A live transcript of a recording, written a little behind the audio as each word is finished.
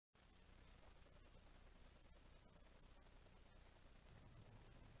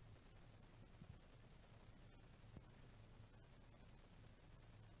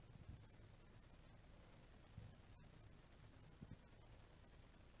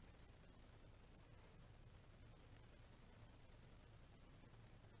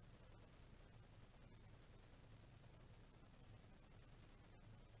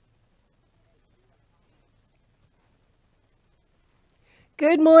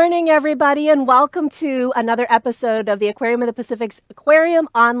Good morning, everybody, and welcome to another episode of the Aquarium of the Pacific's Aquarium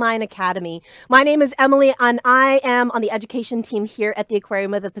Online Academy. My name is Emily, and I am on the education team here at the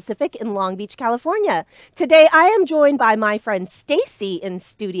Aquarium of the Pacific in Long Beach, California. Today, I am joined by my friend Stacy in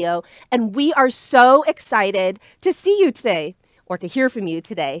studio, and we are so excited to see you today, or to hear from you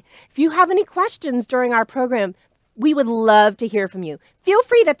today. If you have any questions during our program, we would love to hear from you. Feel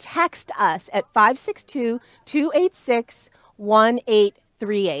free to text us at 562-286-1838.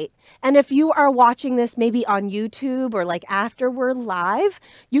 And if you are watching this maybe on YouTube or like after we're live,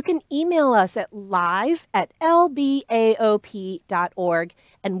 you can email us at live@lbaop.org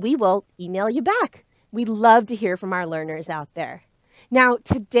and we will email you back. We love to hear from our learners out there. Now,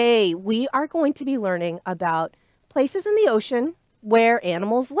 today we are going to be learning about places in the ocean where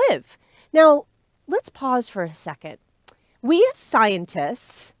animals live. Now, let's pause for a second. We as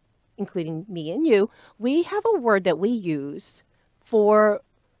scientists, including me and you, we have a word that we use for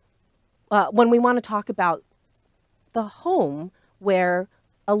when we want to talk about the home where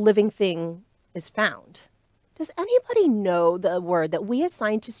a living thing is found. Does anybody know the word that we as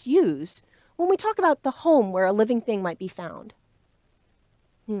scientists use when we talk about the home where a living thing might be found?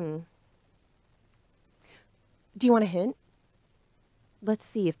 Do you want a hint? Let's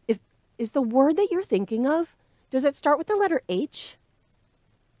see. If is the word that you're thinking of, does it start with the letter H?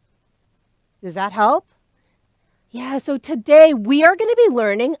 Does that help? Yeah, so today we are going to be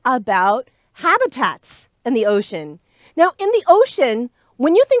learning about habitats in the ocean. Now, in the ocean,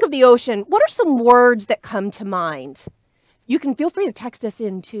 when you think of the ocean, what are some words that come to mind? You can feel free to text us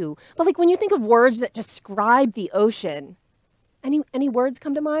in too. But like when you think of words that describe the ocean, any words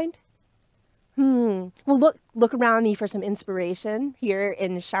come to mind? Well, look around me for some inspiration here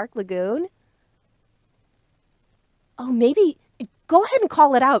in Shark Lagoon. Oh, maybe go ahead and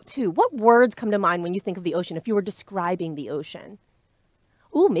call it out too. What words come to mind when you think of the ocean if you were describing the ocean?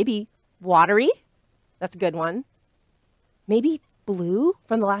 Ooh, maybe watery. That's a good one. Maybe blue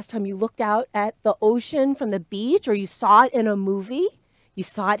from the last time you looked out at the ocean from the beach, or you saw it in a movie. You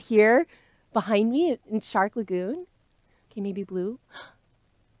saw it here behind me in Shark Lagoon. Okay, maybe blue.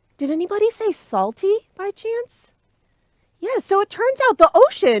 Did anybody say salty by chance? Yes, so it turns out the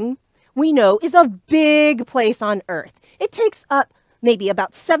ocean, we know, is a big place on Earth. It takes up maybe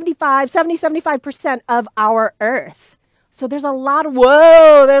about 75% of our Earth. So there's a lot of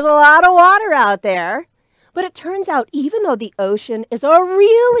water out there. But it turns out even though the ocean is a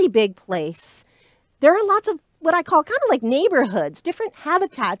really big place, there are lots of what I call kind of like neighborhoods, different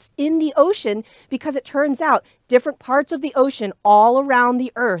habitats in the ocean, because it turns out different parts of the ocean all around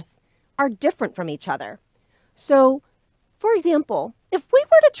the Earth are different from each other. So, for example, if we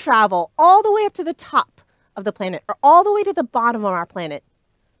were to travel all the way up to the top of the planet or all the way to the bottom of our planet,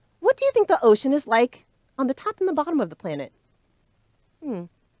 what do you think the ocean is like on the top and the bottom of the planet? What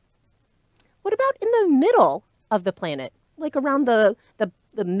about in the middle of the planet, like around the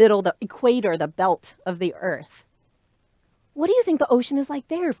middle, the equator, the belt of the Earth? What do you think the ocean is like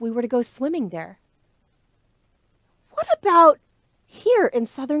there if we were to go swimming there? What about here in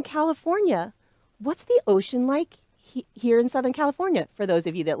Southern California? What's the ocean like here in Southern California, for those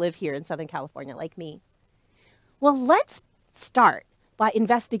of you that live here in Southern California like me? Well, let's start by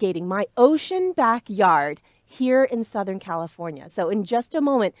investigating my ocean backyard here in Southern California. So in just a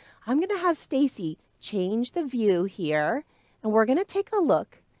moment, I'm going to have Stacy change the view here, and we're going to take a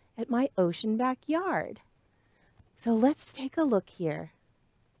look at my ocean backyard. So let's take a look here.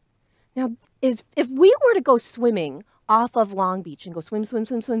 Now, if we were to go swimming off of Long Beach and go swim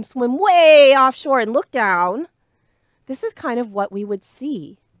way offshore and look down, this is kind of what we would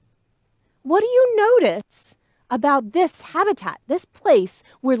see. What do you notice about this habitat, this place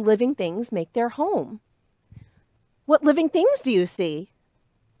where living things make their home? What living things do you see?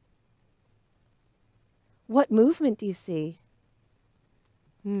 What movement do you see?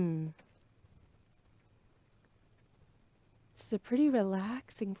 It's a pretty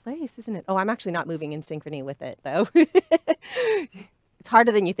relaxing place, isn't it? Oh, I'm actually not moving in synchrony with it, though. It's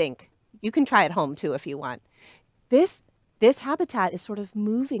harder than you think. You can try at home, too, if you want. This habitat is sort of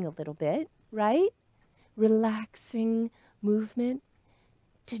moving a little bit, right? Relaxing movement.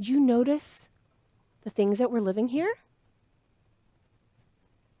 Did you notice the things that were living here?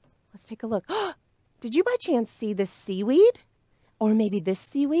 Let's take a look. Did you by chance see this seaweed? Or maybe this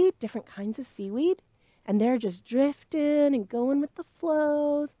seaweed, different kinds of seaweed? And they're just drifting and going with the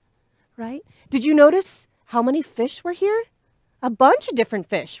flow, right? Did you notice how many fish were here? A bunch of different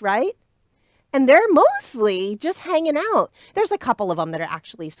fish, right? And they're mostly just hanging out. There's a couple of them that are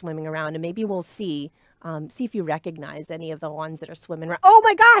actually swimming around, and maybe we'll see if you recognize any of the ones that are swimming around. Oh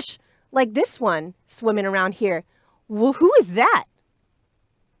my gosh, like this one swimming around here. Well, who is that?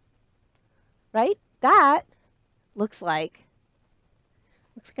 right? That looks like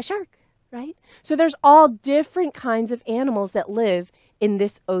a shark, right? So there's all different kinds of animals that live in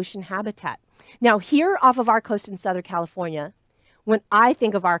this ocean habitat. Now, here off of our coast in Southern California, when I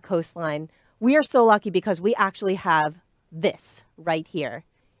think of our coastline, we are so lucky because we actually have this right here.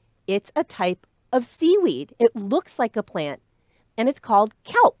 It's a type of seaweed. It looks like a plant, and it's called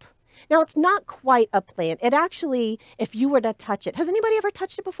kelp. Now, it's not quite a plant. It actually, if you were to touch it, has anybody ever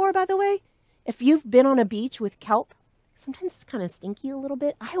touched it before, by the way? If you've been on a beach with kelp, sometimes it's kind of stinky a little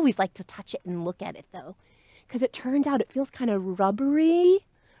bit. I always like to touch it and look at it, though, because it turns out it feels kind of rubbery,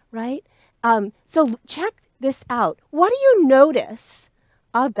 right? So check this out. What do you notice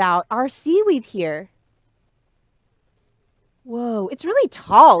about our seaweed here? Whoa, it's really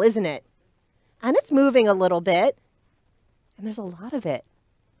tall, isn't it? And it's moving a little bit. And there's a lot of it,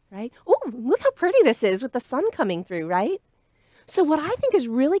 right? Oh, look how pretty this is with the sun coming through, right? So what I think is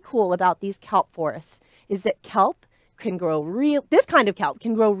really cool about these kelp forests is that kelp can grow this kind of kelp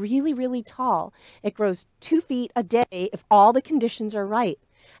can grow really, really tall. It grows 2 feet a day if all the conditions are right.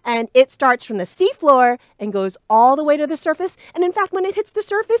 And it starts from the seafloor and goes all the way to the surface. And in fact, when it hits the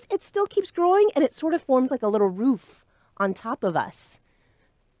surface, it still keeps growing and it sort of forms like a little roof on top of us.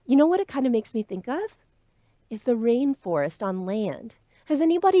 You know what it kind of makes me think of? Is the rainforest on land. Has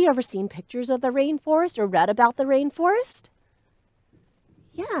anybody ever seen pictures of the rainforest or read about the rainforest?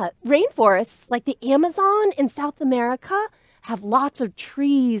 Yeah, rainforests like the Amazon in South America have lots of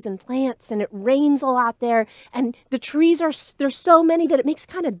trees and plants, and it rains a lot there. And the trees there's so many that it makes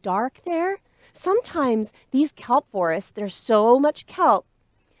kind of dark there. Sometimes these kelp forests, there's so much kelp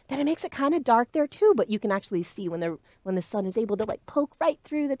that it makes it kind of dark there too, but you can actually see when the sun is able to like poke right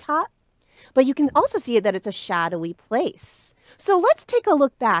through the top. But you can also see that it's a shadowy place. So let's take a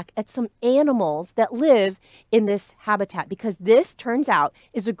look back at some animals that live in this habitat, because this turns out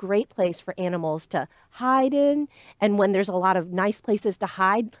is a great place for animals to hide in. And when there's a lot of nice places to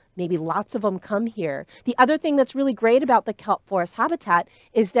hide, maybe lots of them come here. The other thing that's really great about the kelp forest habitat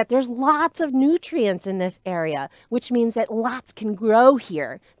is that there's lots of nutrients in this area, which means that lots can grow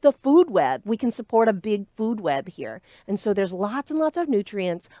here. The food web, we can support a big food web here. And so there's lots and lots of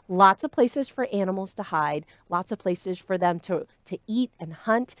nutrients, lots of places for animals to hide, lots of places for them to eat and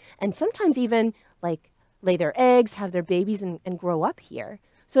hunt, and sometimes even like lay their eggs, have their babies, and grow up here.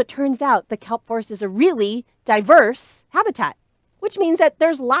 So it turns out the kelp forest is a really diverse habitat, which means that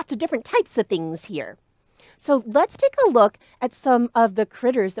there's lots of different types of things here. So let's take a look at some of the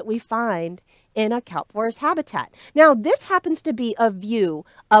critters that we find in a kelp forest habitat. Now, this happens to be a view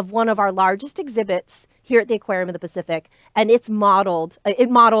of one of our largest exhibits here at the Aquarium of the Pacific, and it models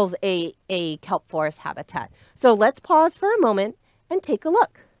a kelp forest habitat. So let's pause for a moment and take a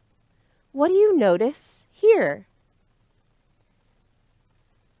look. What do you notice here?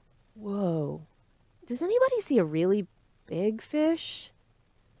 Whoa. Does anybody see a really big fish?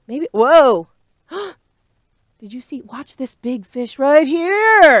 Maybe. Whoa. Did you see? Watch this big fish right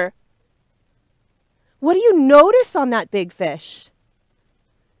here. What do you notice on that big fish?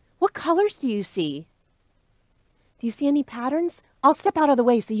 What colors do you see? Do you see any patterns? I'll step out of the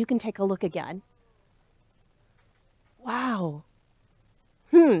way so you can take a look again. Wow.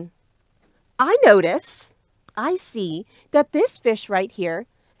 I see that this fish right here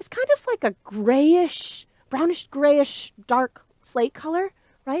is kind of like a grayish, brownish grayish, dark slate color,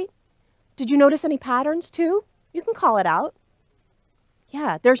 right? Did you notice any patterns too? You can call it out.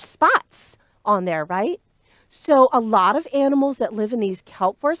 Yeah, there's spots on there, right? So a lot of animals that live in these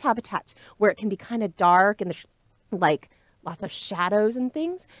kelp forest habitats where it can be kind of dark and there's like lots of shadows and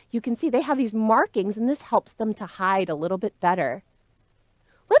things, you can see they have these markings, and this helps them to hide a little bit better.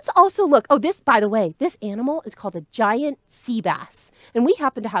 Let's also look. Oh, this, by the way, this animal is called a giant sea bass. And we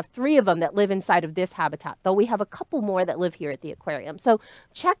happen to have 3 of them that live inside of this habitat, though we have a couple more that live here at the aquarium. So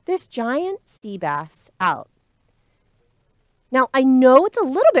check this giant sea bass out. Now, I know it's a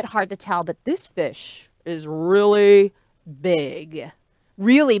little bit hard to tell, but this fish is really big.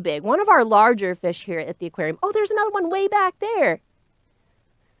 Really big. One of our larger fish here at the aquarium. Oh, there's another one way back there.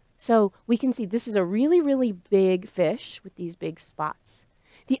 So we can see this is a really, really big fish with these big spots.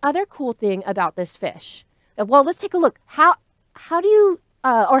 The other cool thing about this fish, well, let's take a look. What do you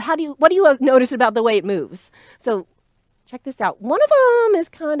notice about the way it moves? So check this out. One of them is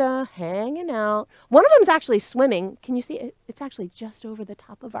kind of hanging out. One of them is actually swimming. Can you see it? It's actually just over the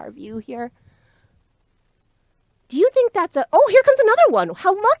top of our view here. Do you think that's oh, here comes another one.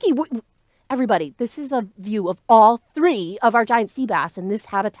 How lucky. Everybody, this is a view of all 3 of our giant sea bass in this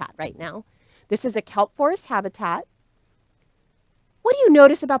habitat right now. This is a kelp forest habitat. What do you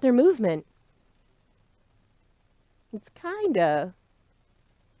notice about their movement? It's kind of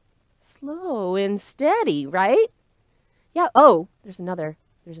Slow and steady, right? Yeah. Oh, there's another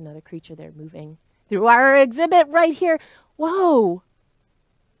creature there moving through our exhibit right here. Whoa.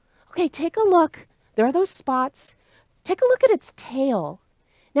 Okay, take a look. There are those spots. Take a look at its tail.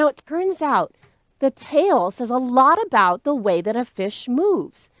 Now, it turns out the tail says a lot about the way that a fish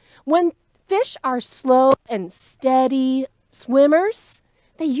moves. When fish are slow and steady swimmers,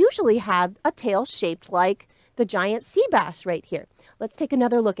 they usually have a tail shaped like the giant sea bass right here. Let's take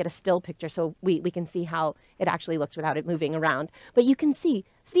another look at a still picture so we can see how it actually looks without it moving around. But you can see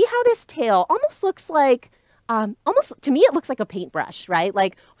how this tail almost looks like, almost to me, it looks like a paintbrush, right?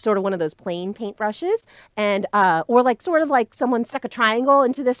 Like sort of one of those plain paintbrushes, and or like sort of like someone stuck a triangle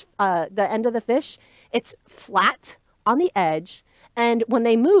into this, the end of the fish. It's flat on the edge, and when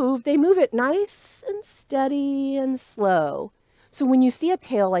they move it nice and steady and slow. So when you see a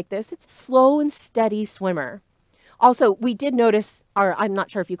tail like this, it's a slow and steady swimmer. Also, we did notice, or I'm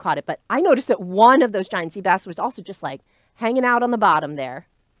not sure if you caught it, but I noticed that one of those giant sea bass was also just like hanging out on the bottom there,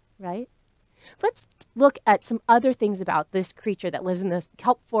 right? Let's look at some other things about this creature that lives in this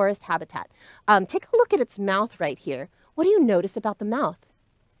kelp forest habitat. Take a look at its mouth right here. What do you notice about the mouth?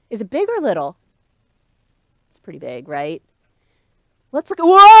 Is it big or little? It's pretty big, right? Let's look at,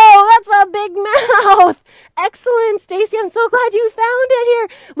 whoa, that's a big mouth. Excellent, Stacy. I'm so glad you found it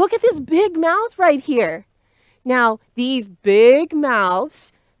here. Look at this big mouth right here. Now, these big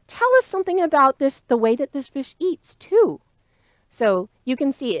mouths tell us something about the way that this fish eats too. So you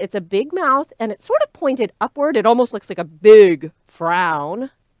can see it's a big mouth and it's sort of pointed upward. It almost looks like a big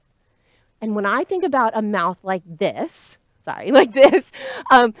frown. And when I think about a mouth like this,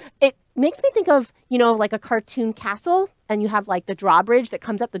 it makes me think of, like a cartoon castle, and you have like the drawbridge that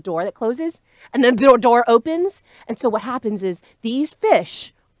comes up, the door that closes, and then the door opens. And so what happens is these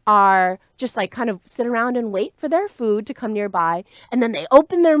fish are just like kind of sit around and wait for their food to come nearby, and then they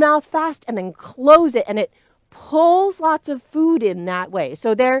open their mouth fast and then close it, and it pulls lots of food in that way.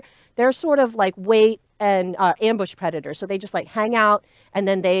 So they're sort of like wait and ambush predators. So they just like hang out, and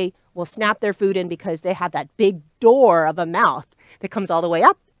then they will snap their food in because they have that big door of a mouth that comes all the way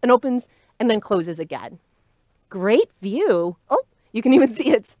up and opens and then closes again. Great view. Oh, you can even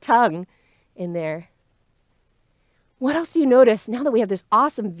see its tongue in there. What else do you notice now that we have this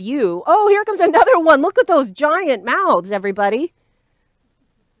awesome view? Oh, here comes another one. Look at those giant mouths, everybody.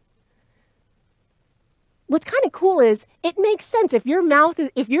 What's kind of cool is it makes sense. If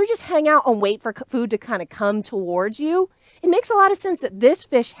you're just hang out and wait for food to kind of come towards you, it makes a lot of sense that this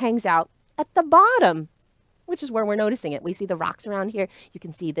fish hangs out at the bottom, which is where we're noticing it. We see the rocks around here. You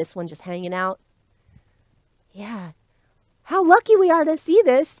can see this one just hanging out. Yeah. How lucky we are to see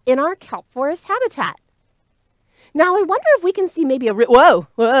this in our kelp forest habitat. Now, I wonder if we can see maybe whoa.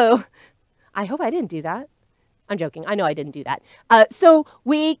 I hope I didn't do that. I'm joking. I know I didn't do that. So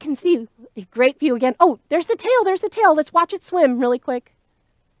we can see a great view again. Oh, there's the tail. There's the tail. Let's watch it swim really quick.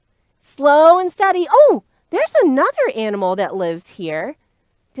 Slow and steady. Oh, there's another animal that lives here.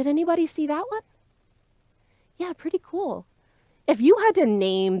 Did anybody see that one? Yeah, pretty cool. If you had to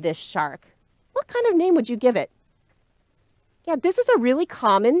name this shark, what kind of name would you give it? Yeah, this is a really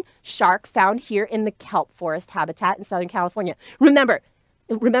common shark found here in the kelp forest habitat in Southern California. Remember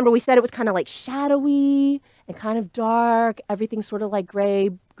we said it was kind of like shadowy and kind of dark, everything sort of like gray,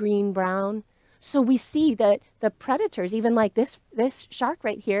 green, brown. So we see that the predators, even like this shark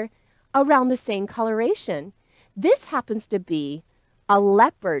right here, around the same coloration. This happens to be a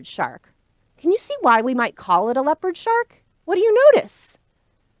leopard shark. Can you see why we might call it a leopard shark? What do you notice?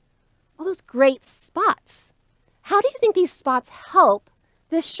 All those great spots. How do you think these spots help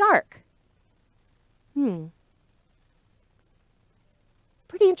this shark?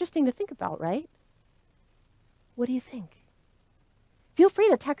 Pretty interesting to think about, right? What do you think? Feel free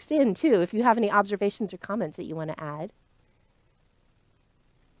to text in, too, if you have any observations or comments that you want to add.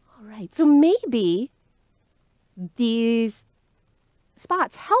 All right, so maybe these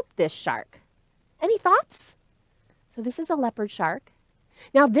spots help this shark. Any thoughts? So this is a leopard shark.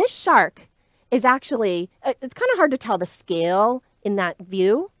 Now, this shark is actually, it's kind of hard to tell the scale in that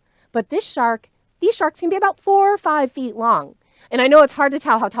view, but these sharks can be about 4 or 5 feet long. And I know it's hard to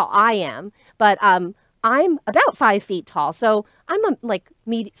tell how tall I am, but I'm about 5 feet tall. So I'm a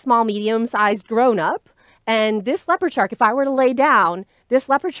small, medium-sized grown-up. And this leopard shark, if I were to lay down, this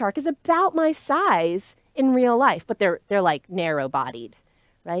leopard shark is about my size in real life, but they're like narrow-bodied,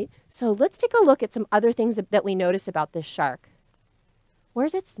 right? So let's take a look at some other things that we notice about this shark.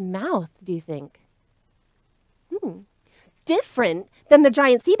 Where's its mouth, do you think? Different than the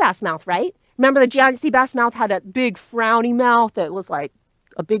giant sea bass mouth, right? Remember the giant sea bass mouth had that big frowny mouth that was like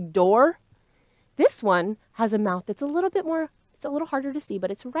a big door? This one has a mouth that's a little bit more, It's a little harder to see, but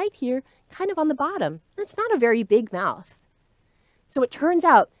it's right here, kind of on the bottom. It's not a very big mouth. So it turns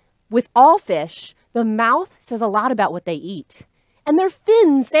out with all fish, the mouth says a lot about what they eat. And their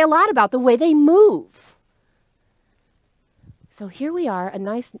fins say a lot about the way they move. So here we are, a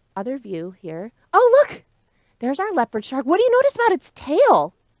nice other view here. Oh, look, there's our leopard shark. What do you notice about its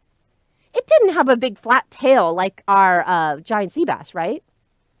tail? It didn't have a big flat tail like our giant sea bass, right?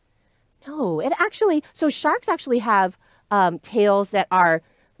 No, it actually, so sharks actually have tails that are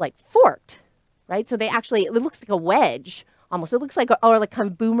like forked, right? So they actually, it looks like a wedge almost. It looks like, or like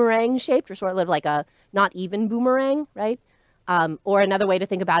kind of boomerang shaped, or sort of like a not even boomerang, right? Or another way to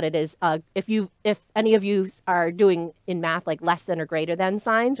think about it is if any of you are doing in math like less than or greater than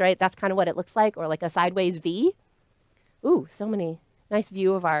signs, right? That's kind of what it looks like, or like a sideways V. Ooh, so many. Nice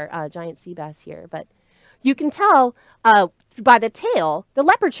view of our giant sea bass here. But you can tell by the tail, the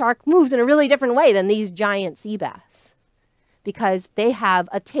leopard shark moves in a really different way than these giant sea bass because they have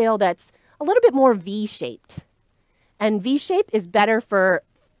a tail that's a little bit more V-shaped. And V-shape is better for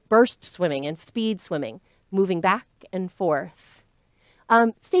burst swimming and speed swimming, moving back and forth.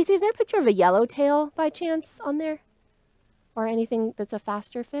 Stacy, is there a picture of a yellowtail by chance on there? Or anything that's a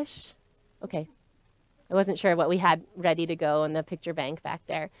faster fish? Okay. I wasn't sure what we had ready to go in the picture bank back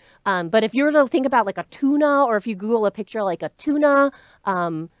there. But if you were to think about like a tuna, or if you Google a picture like a tuna,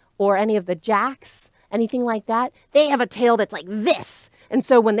 or any of the jacks, anything like that, they have a tail that's like this. And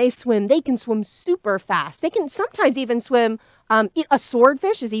so when they swim, they can swim super fast. They can sometimes even swim, a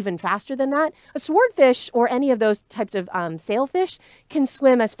swordfish is even faster than that. A swordfish or any of those types of sailfish can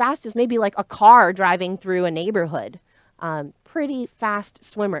swim as fast as maybe like a car driving through a neighborhood. Pretty fast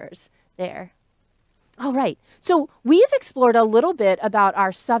swimmers there. All right, so we've explored a little bit about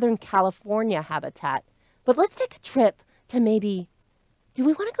our Southern California habitat, but let's take a trip to maybe, do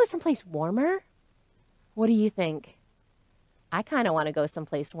we want to go someplace warmer? What do you think? I kind of want to go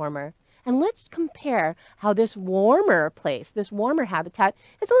someplace warmer. And let's compare how this warmer place, this warmer habitat,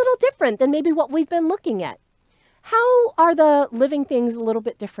 is a little different than maybe what we've been looking at. How are the living things a little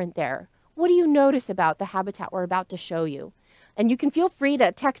bit different there? What do you notice about the habitat we're about to show you? And you can feel free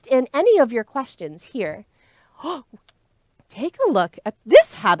to text in any of your questions here. Take a look at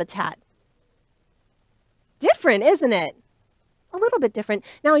this habitat. Different, isn't it? A little bit different.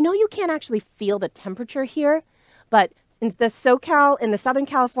 Now, I know you can't actually feel the temperature here, but in the SoCal, in the Southern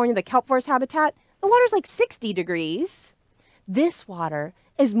California, the kelp forest habitat, the water's like 60 degrees. This water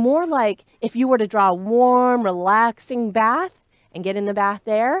is more like if you were to draw a warm, relaxing bath and get in the bath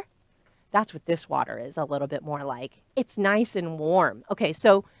there. That's what this water is a little bit more like. It's nice and warm. Okay,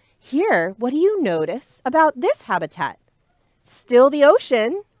 so here, what do you notice about this habitat? Still the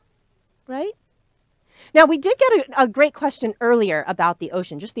ocean, right? Now, we did get a great question earlier about the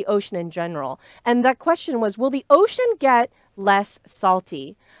ocean, just the ocean in general. And that question was, will the ocean get less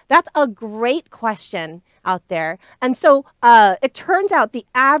salty? That's a great question out there. And so it turns out the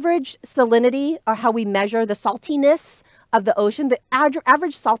average salinity, or how we measure the saltiness of the ocean, the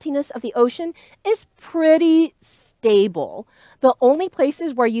average saltiness of the ocean is pretty stable. The only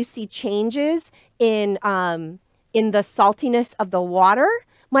places where you see changes in the saltiness of the water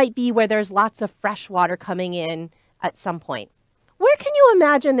might be where there's lots of fresh water coming in at some point. Where can you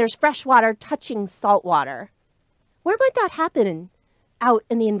imagine there's fresh water touching salt water? Where might that happen out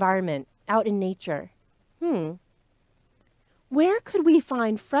in the environment, out in nature? Where could we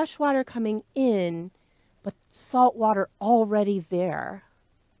find fresh water coming in but salt water already there?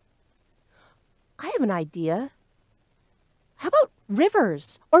 I have an idea. How about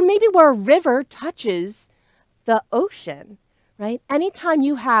rivers? Or maybe where a river touches the ocean, right? Anytime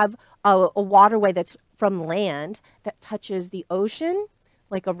you have a waterway that's from land that touches the ocean,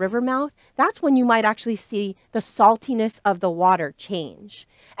 like a river mouth, that's when you might actually see the saltiness of the water change.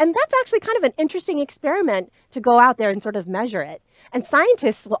 And that's actually kind of an interesting experiment to go out there and sort of measure it. And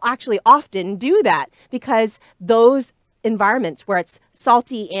scientists will actually often do that because those environments where it's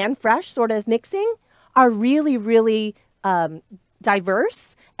salty and fresh sort of mixing are really, really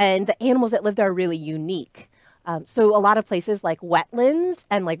diverse, and the animals that live there are really unique. So a lot of places like wetlands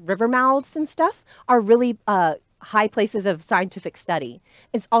and like river mouths and stuff are really high places of scientific study.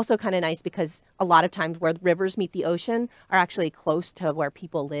 It's also kind of nice because a lot of times where rivers meet the ocean are actually close to where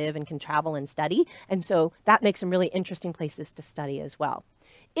people live and can travel and study. And so that makes them really interesting places to study as well.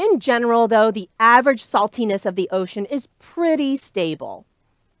 In general, though, the average saltiness of the ocean is pretty stable.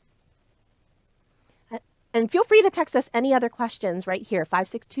 And feel free to text us any other questions right here,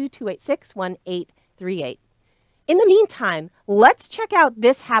 562-286-1838. In the meantime, let's check out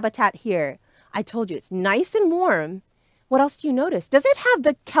this habitat here. I told you it's nice and warm. What else do you notice? Does it have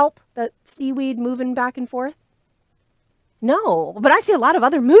the kelp, the seaweed moving back and forth? No, but I see a lot of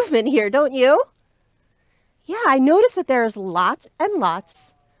other movement here, don't you? Yeah, I noticed that there's lots and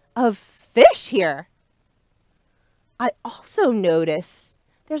lots of fish here. I also notice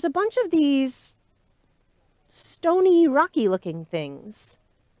there's a bunch of these stony, rocky looking things.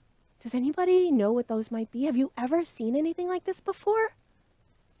 Does anybody know what those might be? Have you ever seen anything like this before?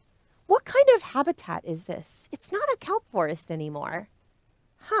 What kind of habitat is this? It's not a kelp forest anymore.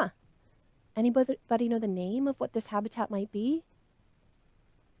 Huh. Anybody know the name of what this habitat might be?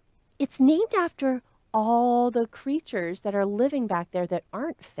 It's named after all the creatures that are living back there that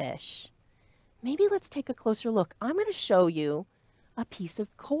aren't fish. Maybe let's take a closer look. I'm going to show you a piece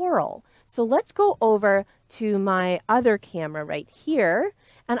of coral. So let's go over to my other camera right here,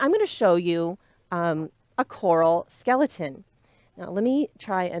 and I'm going to show you a coral skeleton. Now let me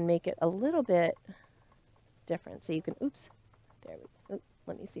try and make it a little bit different so you can, oops, there we go.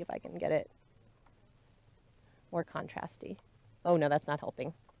 Let me see if I can get it more contrasty. Oh no, that's not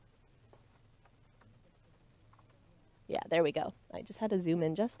helping. Yeah, there we go. I just had to zoom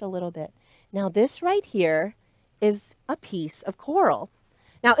in just a little bit. Now this right here is a piece of coral.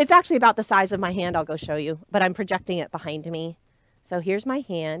 Now it's actually about the size of my hand, I'll go show you, but I'm projecting it behind me. So here's my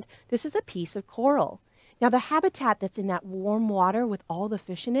hand. This is a piece of coral. Now the habitat that's in that warm water with all the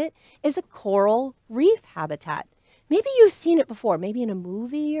fish in it is a coral reef habitat. Maybe you've seen it before, maybe in a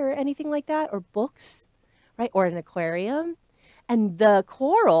movie or anything like that, or books, right? Or an aquarium. And the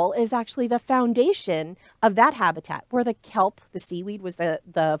coral is actually the foundation of that habitat, where the kelp, the seaweed, was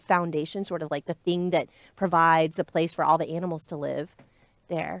the foundation, sort of like the thing that provides a place for all the animals to live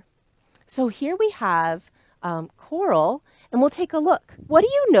there. So here we have coral, and we'll take a look. What do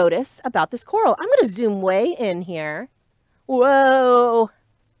you notice about this coral? I'm going to zoom way in here. Whoa!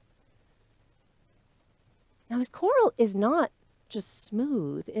 Now this coral is not just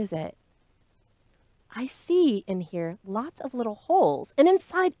smooth, is it? I see in here lots of little holes, and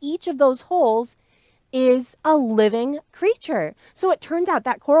inside each of those holes is a living creature. So it turns out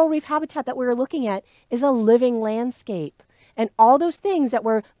that coral reef habitat that we were looking at is a living landscape. And all those things that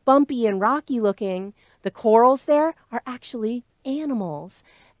were bumpy and rocky looking, the corals there are actually animals.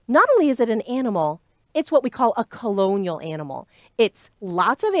 Not only is it an animal, it's what we call a colonial animal. It's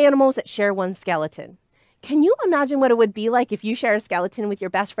lots of animals that share one skeleton. Can you imagine what it would be like if you share a skeleton with your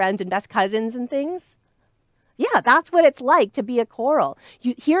best friends and best cousins and things? Yeah, that's what it's like to be a coral.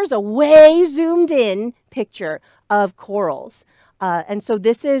 Here's a way zoomed in picture of corals. And so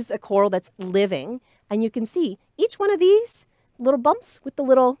this is a coral that's living. And you can see each one of these little bumps with the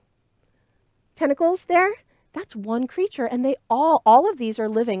little tentacles there, that's one creature. And they all of these are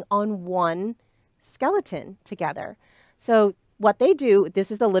living on one skeleton together. So what they do, this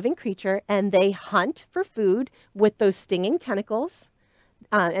is a living creature, and they hunt for food with those stinging tentacles.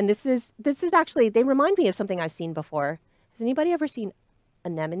 And this is actually, they remind me of something I've seen before. Has anybody ever seen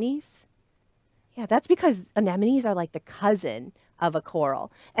anemones? Yeah, that's because anemones are like the cousin of a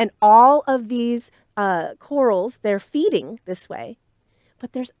coral. And all of these corals, they're feeding this way.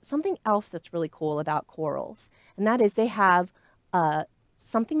 But there's something else that's really cool about corals. And that is they have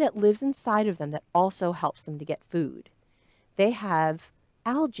something that lives inside of them that also helps them to get food. They have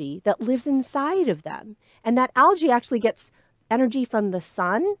algae that lives inside of them. And that algae actually gets energy from the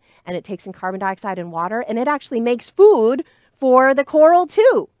sun, and it takes in carbon dioxide and water, and it actually makes food for the coral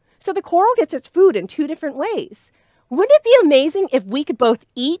too. So the coral gets its food in two different ways. Wouldn't it be amazing if we could both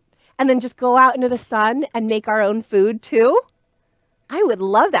eat and then just go out into the sun and make our own food too? I would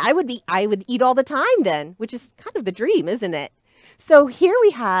love that. I would eat all the time then, which is kind of the dream, isn't it? So here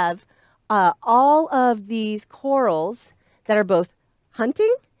we have all of these corals that are both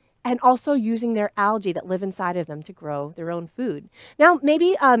hunting and also using their algae that live inside of them to grow their own food. Now,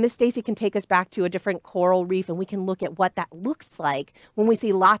 maybe Miss Stacy can take us back to a different coral reef, and we can look at what that looks like when we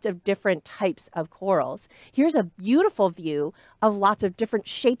see lots of different types of corals. Here's a beautiful view of lots of different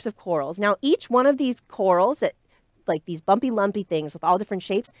shapes of corals. Now, each one of these corals, that like these bumpy, lumpy things with all different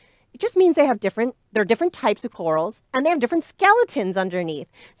shapes, it just means they're different types of corals, and they have different skeletons underneath.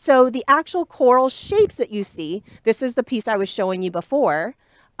 So the actual coral shapes that you see, this is the piece I was showing you before,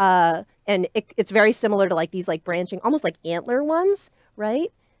 and it's very similar to like these like branching, almost like antler ones,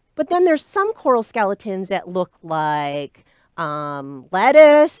 right? But then there's some coral skeletons that look like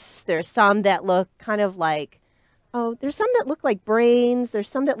lettuce. There's some that look kind of like, there's some that look like brains. There's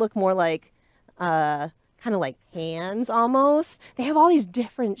some that look more like kind of like hands almost. They have all these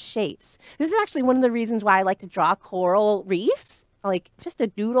different shapes. This is actually one of the reasons why I like to draw coral reefs, like just to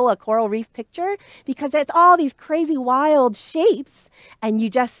doodle a coral reef picture, because it's all these crazy wild shapes, and you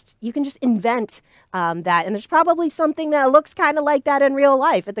can just invent that. And there's probably something that looks kind of like that in real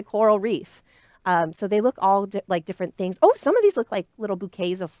life at the coral reef. So they look all like different things. Oh, some of these look like little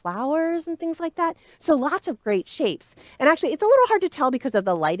bouquets of flowers and things like that. So lots of great shapes. And actually, it's a little hard to tell because of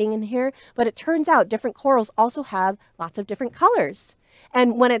the lighting in here, but it turns out different corals also have lots of different colors.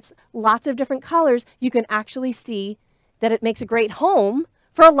 And when it's lots of different colors, you can actually see that it makes a great home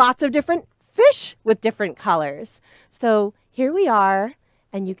for lots of different fish with different colors. So here we are,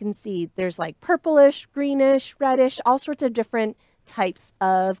 and you can see there's like purplish, greenish, reddish, all sorts of different types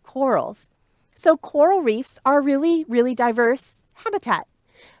of corals. So coral reefs are really, really diverse habitat.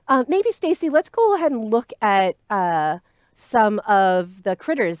 Maybe, Stacy, let's go ahead and look at some of the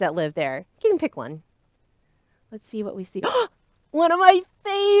critters that live there. You can pick one. Let's see what we see. One of my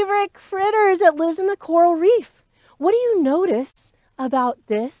favorite critters that lives in the coral reef. What do you notice about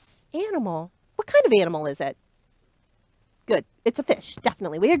this animal? What kind of animal is it? Good. It's a fish.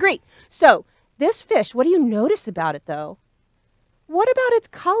 Definitely. We agree. So this fish, what do you notice about it, though? What about its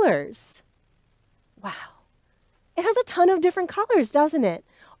colors? Wow. It has a ton of different colors, doesn't it?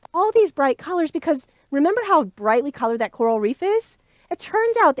 All these bright colors, because remember how brightly colored that coral reef is? It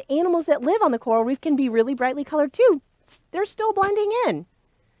turns out the animals that live on the coral reef can be really brightly colored too. They're still blending in.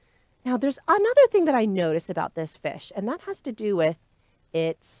 Now, there's another thing that I notice about this fish, and that has to do with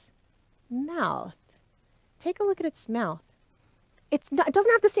its mouth. Take a look at its mouth. It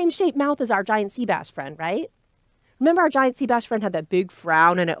doesn't have the same shaped mouth as our giant sea bass friend, right? Remember our giant sea bass friend had that big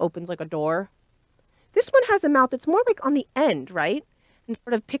frown and it opens like a door? This one has a mouth that's more like on the end, right? And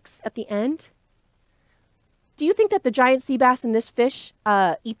sort of picks at the end. Do you think that the giant sea bass and this fish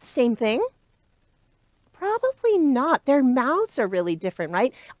eat the same thing? Probably not. Their mouths are really different,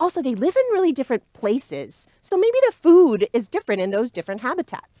 right? Also, they live in really different places. So maybe the food is different in those different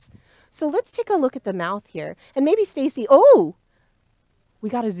habitats. So let's take a look at the mouth here. And maybe Stacy, oh, we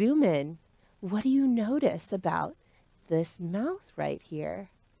got to zoom in. What do you notice about this mouth right here?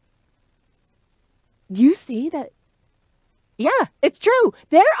 Do you see that? Yeah, it's true.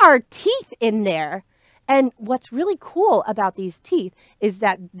 There are teeth in there. And what's really cool about these teeth is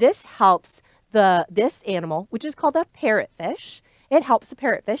that this helps this animal, which is called a parrotfish, it helps a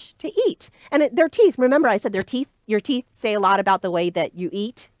parrotfish to eat. And their teeth, remember I said your teeth say a lot about the way that you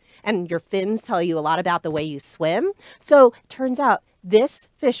eat, and your fins tell you a lot about the way you swim. So it turns out this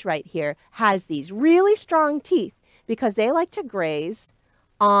fish right here has these really strong teeth because they like to graze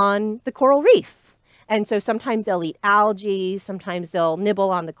on the coral reef. And so sometimes they'll eat algae, sometimes they'll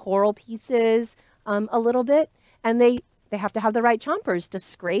nibble on the coral pieces a little bit, and they have to have the right chompers to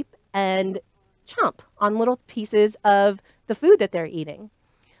scrape and chomp on little pieces of the food that they're eating.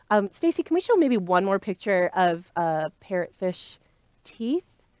 Stacy, can we show maybe one more picture of parrotfish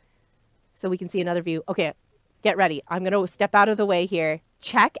teeth so we can see another view? Okay, get ready. I'm going to step out of the way here.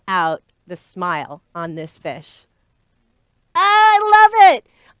 Check out the smile on this fish. I love it.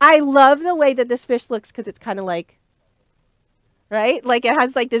 I love the way that this fish looks because it's kind of like, right? Like it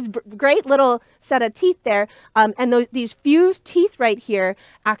has like this great little set of teeth there. And these fused teeth right here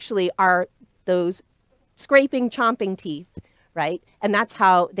actually are those scraping, chomping teeth, right? And that's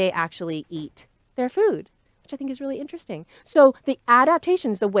how they actually eat their food, which I think is really interesting. So the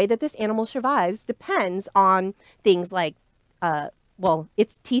adaptations, the way that this animal survives depends on things like, well,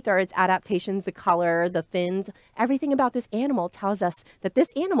 its teeth are its adaptations, the color, the fins, everything about this animal tells us that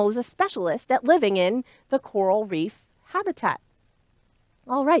this animal is a specialist at living in the coral reef habitat.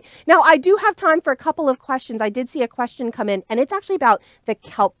 All right. Now, I do have time for a couple of questions. I did see a question come in, and it's actually about the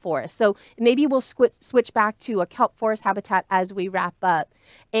kelp forest. So maybe we'll switch back to a kelp forest habitat as we wrap up.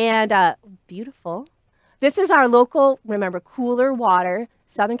 And beautiful. This is our local, remember, cooler water,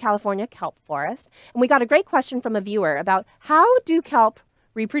 Southern California kelp forest. And we got a great question from a viewer about how do kelp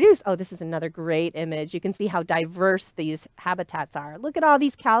reproduce? Oh, this is another great image. You can see how diverse these habitats are. Look at all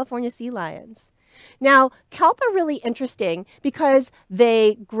these California sea lions. Now, kelp are really interesting because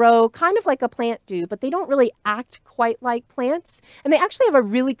they grow kind of like a plant do, but they don't really act quite like plants. And they actually have a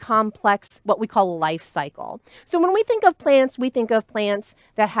really complex, what we call life cycle. So when we think of plants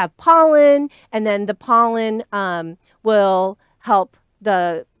that have pollen, and then the pollen will help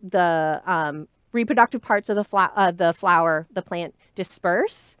the reproductive parts of the plant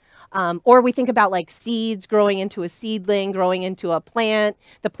disperse. Or we think about like seeds growing into a seedling, growing into a plant.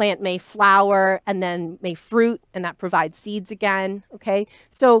 The plant may flower and then may fruit, and that provides seeds again, okay?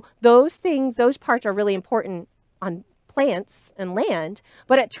 So those things, those parts are really important on plants and land,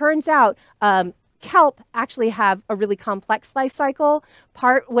 but it turns out kelp actually have a really complex life cycle,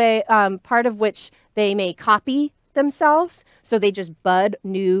 part of which they may copy themselves, so they just bud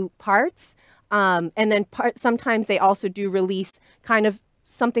new parts. And then sometimes they also do release kind of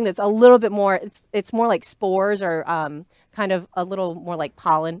something that's a little bit more, it's more like spores or kind of a little more like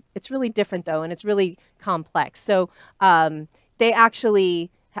pollen. It's really different though, and it's really complex. So they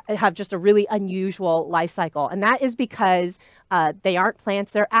actually have just a really unusual life cycle, and that is because they aren't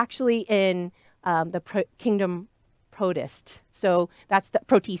plants. They're actually in the kingdom protist. So that's the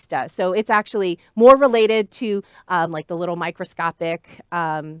protista. So it's actually more related to like the little microscopic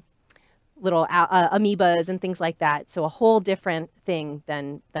little amoebas and things like that. So a whole different thing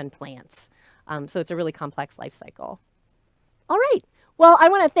than plants. So it's a really complex life cycle. All right. Well, I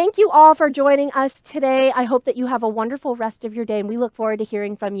want to thank you all for joining us today. I hope that you have a wonderful rest of your day, and we look forward to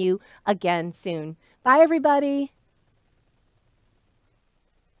hearing from you again soon. Bye, everybody.